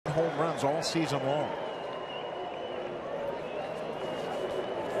home runs all season long.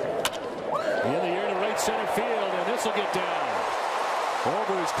 In the air to right center field, and this will get down.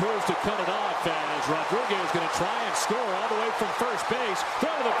 Over his crews to cut it off as Rodriguez is going to try and score all the way from first base. Throw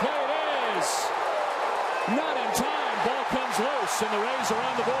to the plate is not in time. Ball comes loose, and the Rays are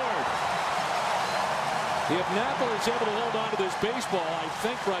on the board. If Napoli is able to hold on to this baseball, I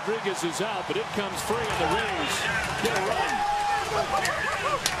think Rodriguez is out, but it comes free, and the Rays get a run.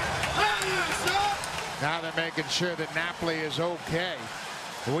 Now they're making sure that Napoli is okay.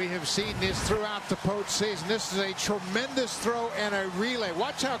 We have seen this throughout the postseason. This is a tremendous throw and a relay.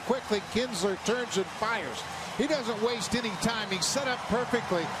 Watch how quickly Kinsler turns and fires. He doesn't waste any time. He's set up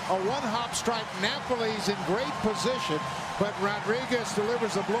perfectly. A one-hop strike. Napoli's in great position, but Rodriguez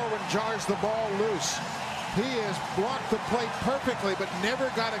delivers a blow and jars the ball loose. He has blocked the plate perfectly, but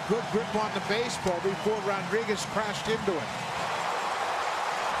never got a good grip on the baseball before Rodriguez crashed into it.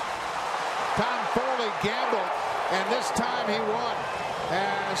 Tom Foley gambled, and this time he won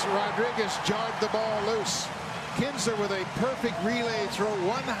as Rodriguez jarred the ball loose. Kinsler with a perfect relay throw,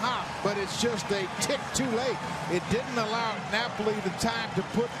 one hop, but it's just a tick too late. It didn't allow Napoli the time to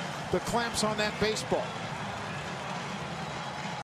put the clamps on that baseball.